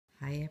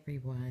Hi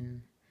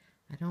everyone.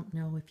 I don't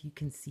know if you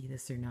can see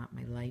this or not.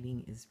 My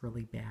lighting is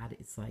really bad.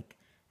 It's like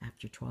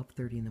after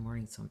 12:30 in the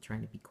morning, so I'm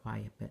trying to be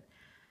quiet, but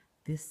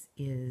this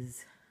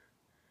is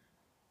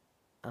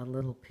a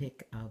little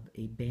pic of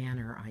a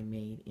banner I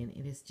made, and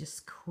it is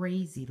just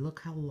crazy. Look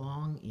how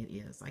long it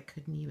is. I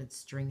couldn't even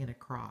string it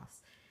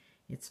across.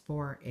 It's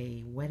for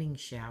a wedding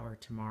shower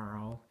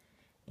tomorrow,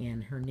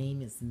 and her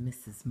name is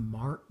Mrs.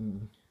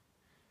 Martin,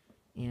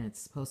 and it's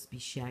supposed to be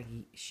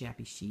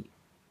Shabby Chic.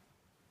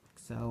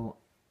 So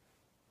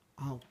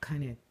I'll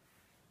kind of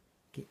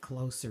get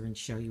closer and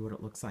show you what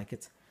it looks like.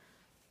 It's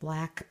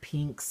black,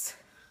 pinks,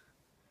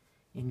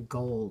 and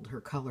gold. Her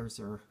colors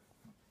are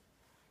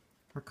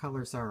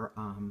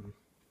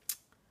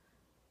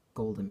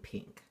gold and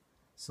pink.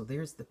 So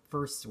there's the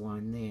first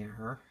one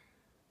there.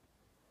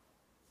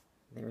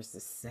 There's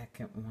the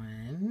second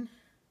one.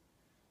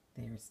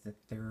 There's the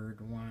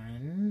third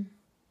one.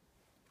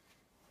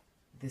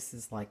 This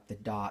is like the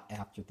dot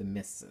after the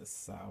misses,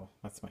 so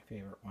that's my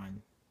favorite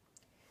one.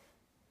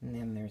 And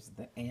then there's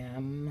the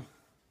M,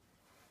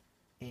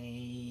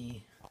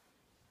 A,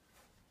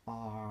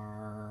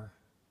 R,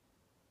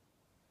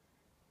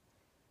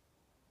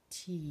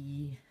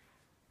 T.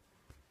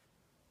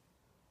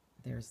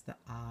 There's the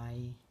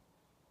I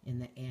and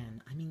the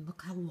N. I mean,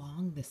 look how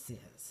long this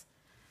is.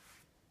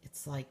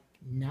 It's like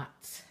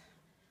nuts.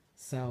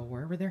 So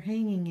wherever they're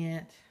hanging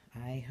it,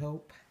 I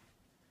hope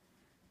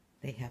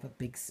they have a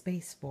big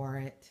space for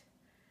it.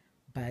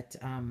 But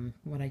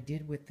what I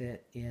did with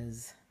it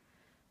is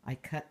I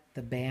cut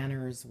the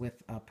banners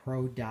with a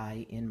pro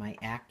die in my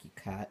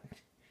AccuCut,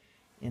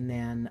 and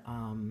then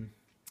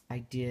I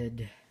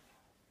did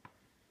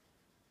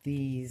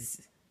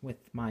these with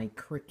my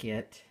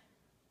Cricut.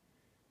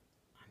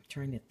 I'm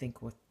trying to think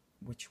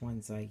which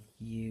ones I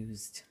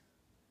used.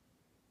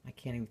 I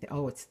can't even think.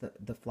 Oh, it's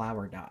the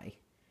flower die.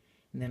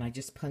 And then I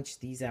just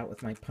punched these out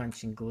with my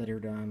punch and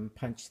glittered them.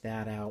 Punched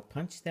that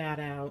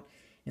out.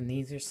 And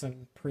these are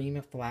some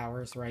Prima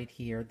flowers right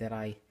here that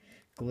I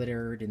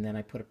glittered, and then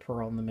I put a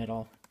pearl in the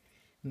middle.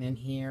 And then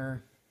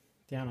here,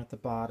 down at the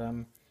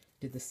bottom,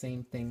 did the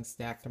same thing,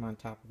 stacked them on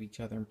top of each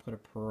other and put a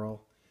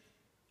pearl.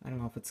 I don't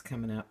know if it's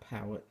coming up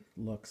how it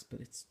looks, but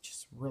it's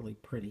just really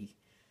pretty.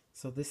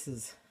 So this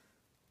is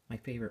my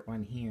favorite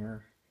one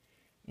here.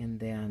 And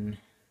then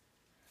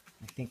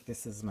I think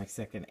this is my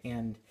second.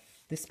 And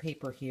this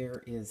paper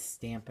here is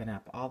Stampin'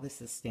 Up. All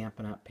this is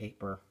Stampin' Up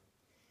paper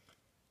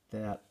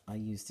that I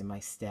used in my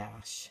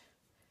stash.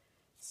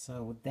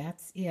 So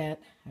that's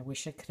it. I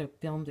wish I could have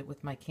filmed it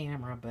with my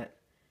camera, but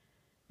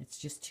it's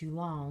just too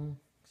long.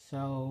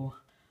 So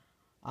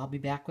I'll be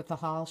back with the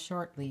haul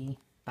shortly.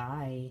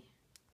 Bye.